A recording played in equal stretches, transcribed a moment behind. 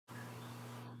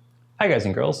Hi guys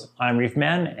and girls, I'm Reef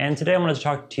Man, and today I'm going to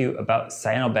talk to you about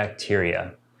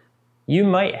cyanobacteria. You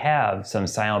might have some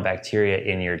cyanobacteria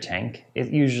in your tank.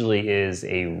 It usually is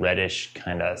a reddish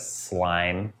kind of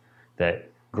slime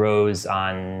that grows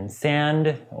on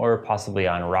sand or possibly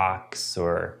on rocks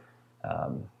or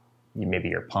maybe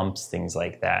your pumps, things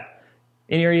like that.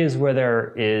 In areas where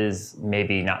there is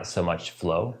maybe not so much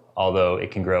flow, although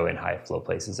it can grow in high flow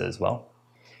places as well.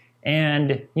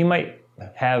 And you might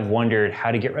have wondered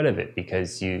how to get rid of it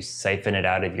because you siphon it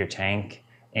out of your tank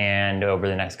and over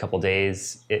the next couple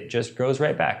days, it just grows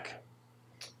right back.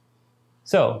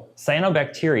 So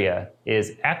cyanobacteria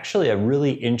is actually a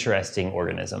really interesting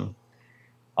organism.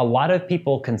 A lot of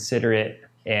people consider it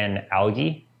an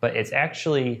algae, but it's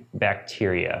actually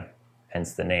bacteria,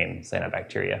 hence the name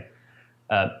cyanobacteria.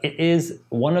 It is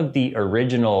one of the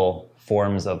original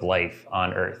forms of life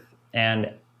on Earth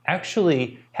and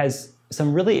actually has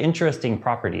some really interesting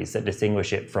properties that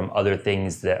distinguish it from other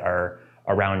things that are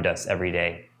around us every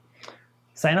day.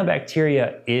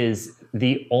 Cyanobacteria is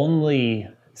the only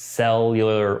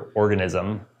cellular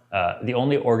organism, the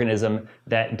only organism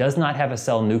that does not have a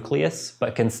cell nucleus,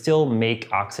 but can still make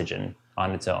oxygen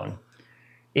on its own.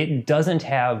 It doesn't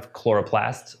have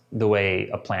chloroplasts the way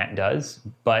a plant does,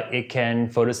 but it can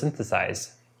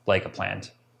photosynthesize like a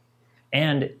plant.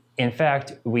 And in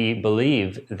fact, we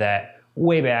believe that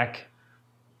way back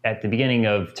at the beginning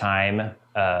of time,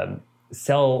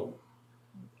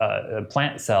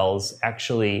 plant cells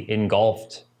actually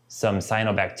engulfed some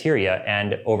cyanobacteria,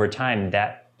 and over time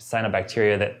that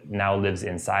cyanobacteria that now lives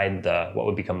inside what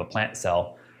would become a plant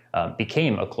cell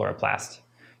became a chloroplast.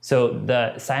 So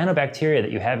the cyanobacteria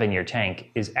that you have in your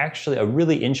tank is actually a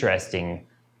really interesting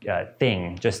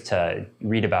thing just to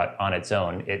read about on its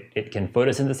own. It can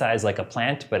photosynthesize like a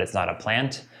plant, but it's not a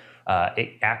plant.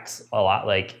 It acts a lot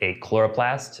like a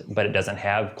chloroplast, but it doesn't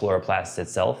have chloroplasts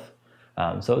itself.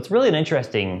 So it's really an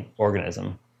interesting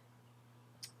organism.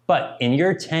 But in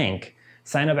your tank,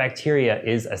 cyanobacteria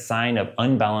is a sign of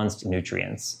unbalanced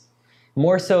nutrients.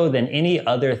 More so than any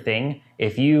other thing,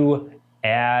 if you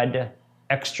add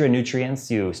extra nutrients,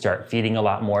 you start feeding a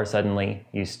lot more suddenly,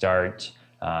 you start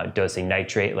dosing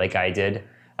nitrate like I did,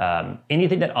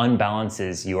 anything that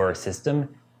unbalances your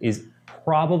system is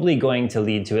probably going to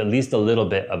lead to at least a little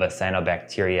bit of a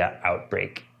cyanobacteria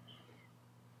outbreak.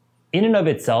 In and of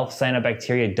itself,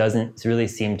 cyanobacteria doesn't really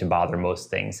seem to bother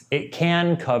most things. It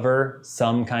can cover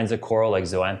some kinds of coral like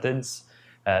zoanthids,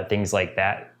 things like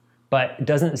that, but it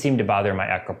doesn't seem to bother my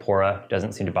acropora,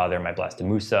 doesn't seem to bother my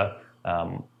blastomussa,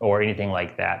 or anything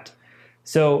like that.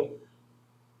 So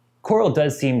coral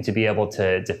does seem to be able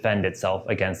to defend itself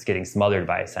against getting smothered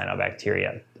by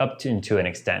cyanobacteria up to an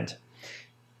extent.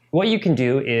 What you can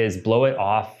do is blow it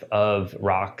off of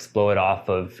rocks, blow it off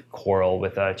of coral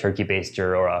with a turkey baster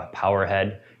or a power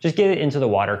head. Just get it into the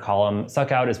water column,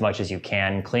 suck out as much as you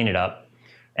can, clean it up,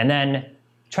 and then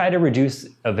try to reduce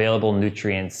available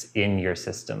nutrients in your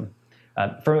system.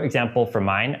 For example, for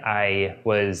mine, I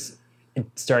was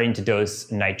starting to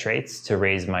dose nitrates to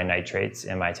raise my nitrates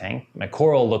in my tank. My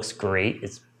coral looks great.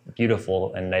 It's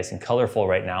beautiful and nice and colorful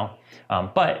right now.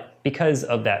 But because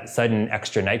of that sudden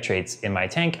extra nitrates in my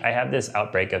tank, I have this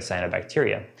outbreak of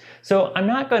cyanobacteria. So I'm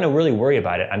not going to really worry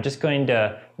about it. I'm just going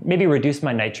to maybe reduce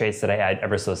my nitrates that I add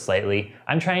ever so slightly.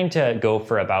 I'm trying to go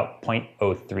for about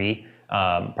 0.03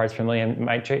 parts per million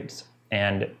nitrates.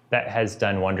 And that has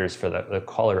done wonders for the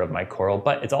color of my coral,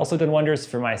 but it's also done wonders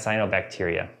for my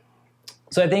cyanobacteria.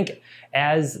 So I think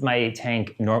as my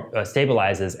tank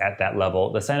stabilizes at that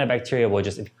level, the cyanobacteria will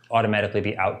just automatically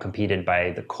be outcompeted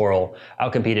by the coral,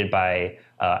 outcompeted by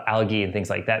algae and things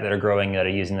like that that are growing, that are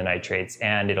using the nitrates,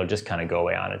 and it'll just kind of go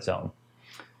away on its own.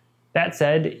 That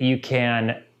said, you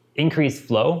can increase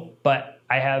flow, but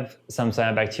I have some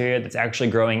cyanobacteria that's actually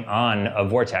growing on a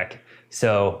vortex,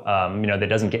 so that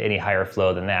doesn't get any higher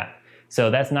flow than that. So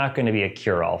that's not going to be a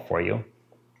cure-all for you.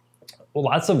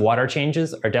 Lots of water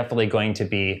changes are definitely going to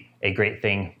be a great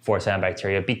thing for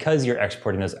cyanobacteria because you're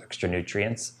exporting those extra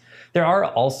nutrients. There are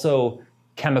also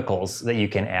chemicals that you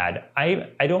can add. I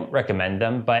don't recommend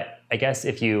them, but I guess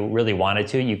if you really wanted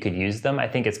to, you could use them. I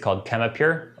think it's called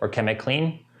ChemiPure or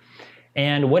ChemiClean.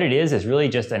 And what it is really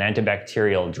just an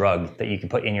antibacterial drug that you can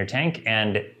put in your tank.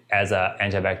 And as an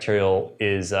antibacterial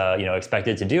is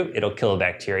expected to do, it'll kill a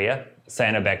bacteria.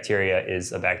 Cyanobacteria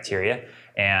is a bacteria,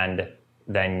 and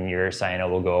then your cyano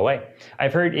will go away.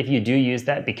 I've heard if you do use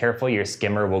that, be careful, your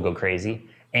skimmer will go crazy.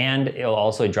 And it'll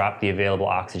also drop the available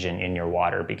oxygen in your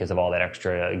water because of all that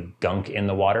extra gunk in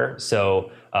the water.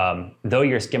 So though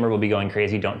your skimmer will be going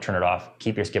crazy, don't turn it off.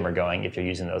 Keep your skimmer going if you're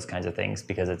using those kinds of things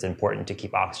because it's important to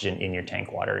keep oxygen in your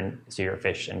tank water and so your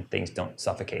fish and things don't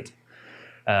suffocate.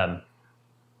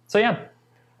 So yeah,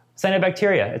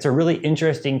 cyanobacteria, it's a really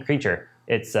interesting creature.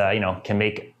 It's, can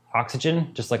make oxygen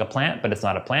just like a plant, but it's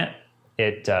not a plant.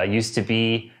 It used to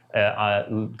be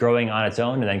growing on its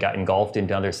own and then got engulfed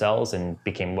into other cells and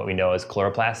became what we know as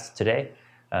chloroplasts today.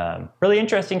 Really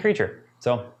interesting creature.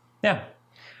 So yeah,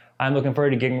 I'm looking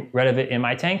forward to getting rid of it in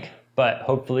my tank, but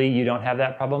hopefully you don't have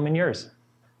that problem in yours.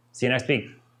 See you next week.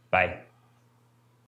 Bye.